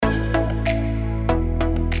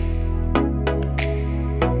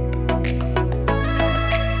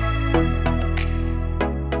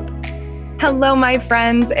Hello, my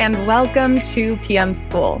friends, and welcome to PM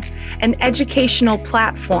School, an educational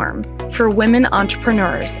platform for women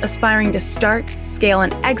entrepreneurs aspiring to start, scale,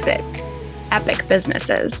 and exit epic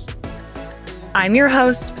businesses. I'm your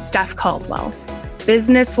host, Steph Caldwell,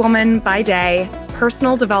 businesswoman by day,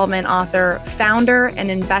 personal development author, founder,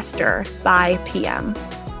 and investor by PM.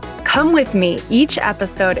 Come with me each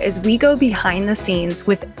episode as we go behind the scenes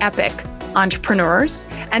with epic entrepreneurs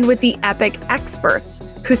and with the epic experts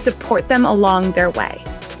who support them along their way.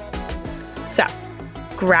 So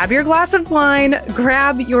grab your glass of wine,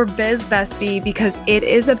 grab your biz bestie, because it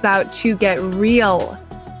is about to get real.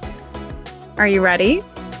 Are you ready?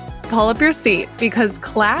 Pull up your seat because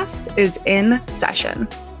class is in session.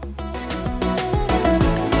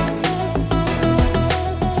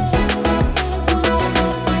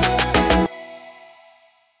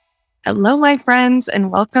 Hello, my friends,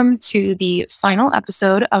 and welcome to the final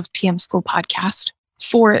episode of PM School Podcast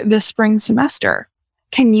for the spring semester.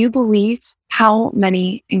 Can you believe how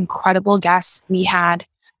many incredible guests we had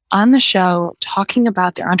on the show talking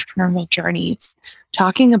about their entrepreneurial journeys,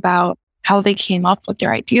 talking about how they came up with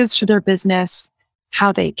their ideas for their business,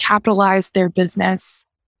 how they capitalized their business,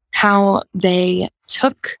 how they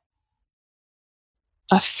took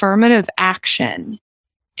affirmative action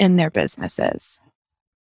in their businesses.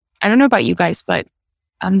 I don't know about you guys, but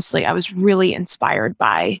honestly, I was really inspired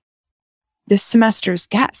by this semester's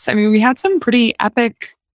guests. I mean, we had some pretty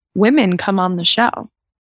epic women come on the show.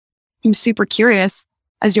 I'm super curious,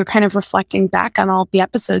 as you're kind of reflecting back on all the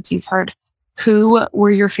episodes you've heard, who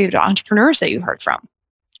were your favorite entrepreneurs that you heard from?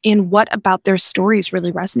 And what about their stories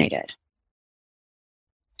really resonated?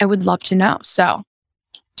 I would love to know. So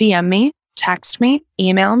DM me, text me,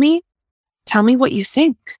 email me, tell me what you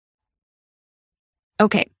think.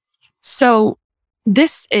 Okay. So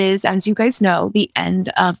this is, as you guys know, the end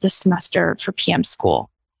of the semester for PM School.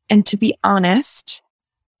 And to be honest,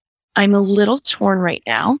 I'm a little torn right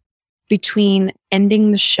now between ending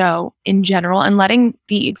the show in general and letting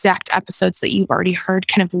the exact episodes that you've already heard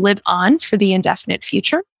kind of live on for the indefinite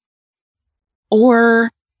future, or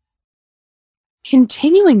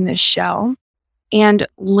continuing this show and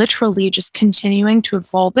literally just continuing to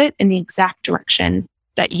evolve it in the exact direction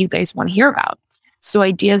that you guys want to hear about. So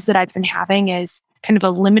ideas that I've been having is kind of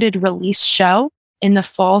a limited release show in the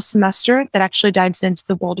fall semester that actually dives into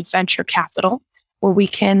the world of venture capital, where we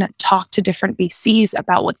can talk to different VCs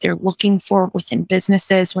about what they're looking for within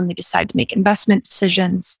businesses when they decide to make investment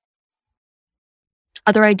decisions.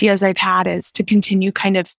 Other ideas I've had is to continue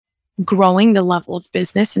kind of growing the level of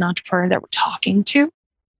business and entrepreneur that we're talking to.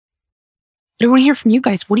 But I want to hear from you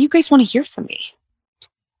guys. What do you guys want to hear from me?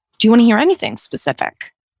 Do you want to hear anything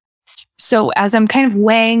specific? So as I'm kind of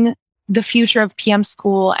weighing the future of PM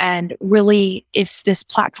School and really if this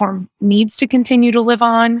platform needs to continue to live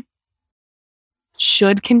on,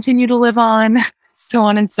 should continue to live on, so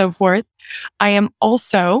on and so forth, I am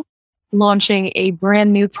also launching a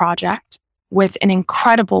brand new project with an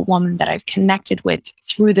incredible woman that I've connected with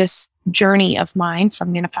through this journey of mine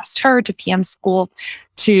from Manifest Her to PM School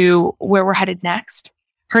to where we're headed next.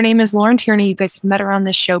 Her name is Lauren Tierney. You guys have met her on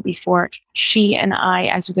this show before. She and I,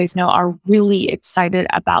 as you guys know, are really excited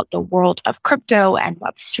about the world of crypto and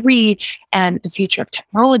Web3 and the future of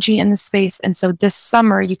technology in the space. And so this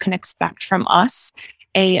summer, you can expect from us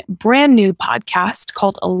a brand new podcast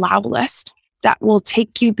called Allow List that will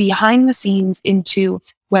take you behind the scenes into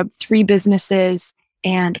Web3 businesses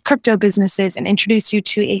and crypto businesses and introduce you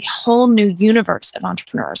to a whole new universe of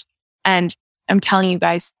entrepreneurs. And I'm telling you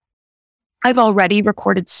guys, I've already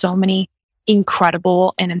recorded so many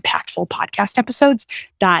incredible and impactful podcast episodes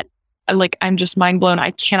that I'm just mind blown. I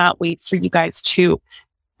cannot wait for you guys to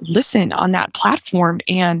listen on that platform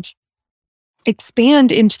and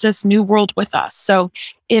expand into this new world with us. So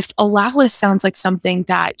if Allow List sounds like something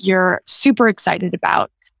that you're super excited about,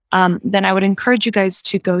 then I would encourage you guys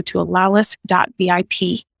to go to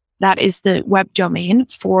allowlist.vip. That is the web domain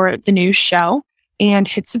for the new show. And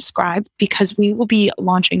hit subscribe because we will be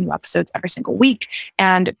launching new episodes every single week.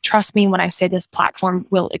 And trust me when I say this platform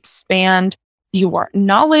will expand your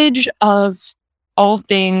knowledge of all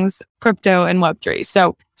things crypto and Web3.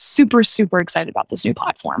 So super, super excited about this new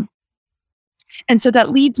platform. And so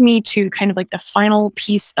that leads me to kind of like the final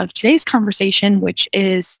piece of today's conversation, which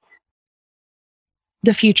is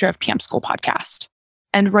the future of PM School Podcast.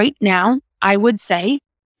 And right now, I would say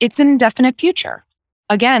it's an indefinite future.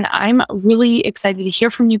 Again, I'm really excited to hear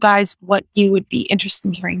from you guys what you would be interested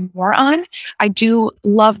in hearing more on. I do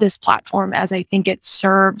love this platform as I think it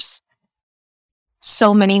serves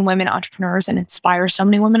so many women entrepreneurs and inspires so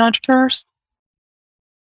many women entrepreneurs.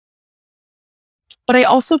 But I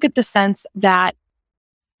also get the sense that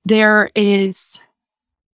there is,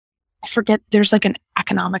 I forget, there's like an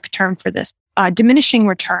economic term for this, diminishing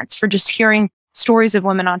returns for just hearing stories of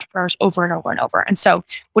women entrepreneurs over and over and over. And so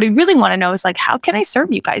what I really want to know is like, how can I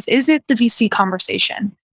serve you guys? Is it the VC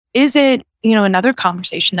conversation? Is it, another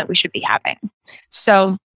conversation that we should be having?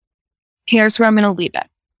 So here's where I'm going to leave it.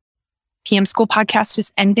 PM School Podcast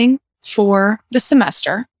is ending for the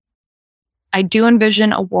semester. I do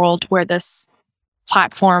envision a world where this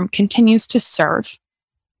platform continues to serve,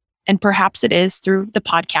 and perhaps it is through the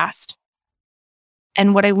podcast.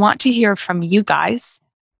 And what I want to hear from you guys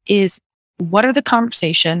is, what are the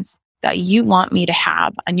conversations that you want me to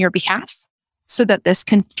have on your behalf so that this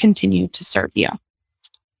can continue to serve you?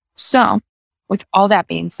 So, with all that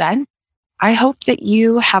being said, I hope that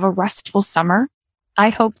you have a restful summer. I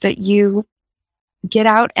hope that you get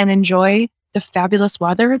out and enjoy the fabulous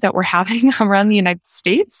weather that we're having around the United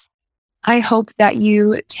States. I hope that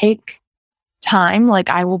you take time, like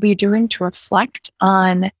I will be doing, to reflect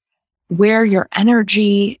on where your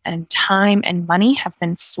energy and time and money have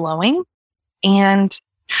been flowing and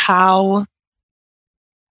how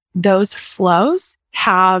those flows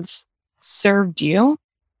have served you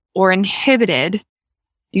or inhibited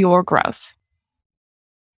your growth.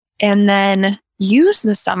 And then use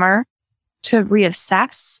the summer to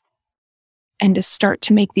reassess and to start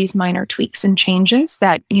to make these minor tweaks and changes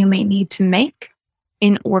that you may need to make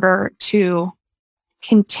in order to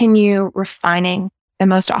continue refining the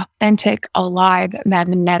most authentic, alive,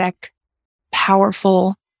 magnetic,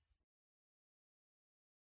 powerful,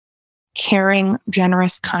 caring,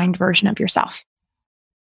 generous, kind version of yourself.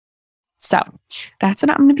 So that's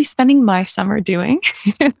what I'm going to be spending my summer doing.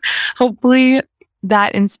 Hopefully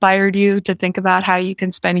that inspired you to think about how you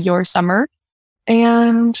can spend your summer.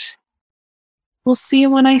 And we'll see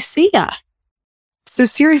you when I see ya. So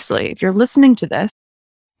seriously, if you're listening to this,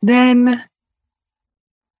 then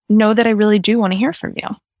know that I really do want to hear from you.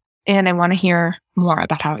 And I want to hear more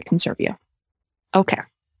about how it can serve you. Okay.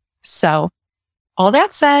 So all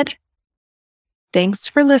that said, thanks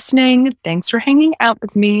for listening. Thanks for hanging out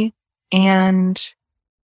with me. And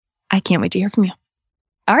I can't wait to hear from you.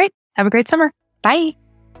 All right. Have a great summer. Bye.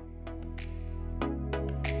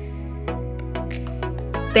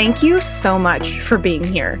 Thank you so much for being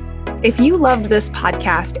here. If you loved this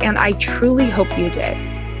podcast, and I truly hope you did,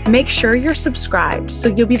 make sure you're subscribed so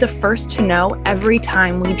you'll be the first to know every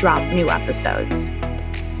time we drop new episodes.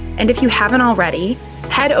 And if you haven't already,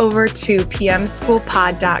 head over to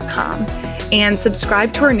pmschoolpod.com and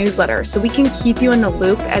subscribe to our newsletter so we can keep you in the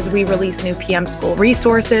loop as we release new PM School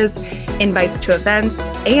resources, invites to events,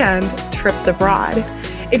 and trips abroad.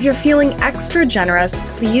 If you're feeling extra generous,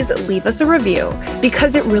 please leave us a review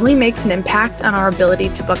because it really makes an impact on our ability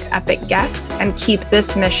to book epic guests and keep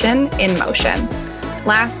this mission in motion.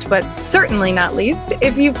 Last but certainly not least,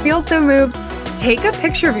 if you feel so moved, take a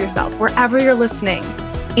picture of yourself wherever you're listening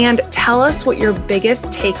and tell us what your biggest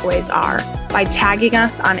takeaways are by tagging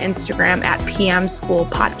us on Instagram at PM School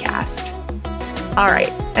Podcast. All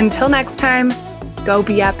right, until next time, go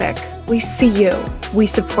be epic. We see you. We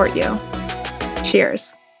support you.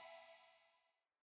 Cheers.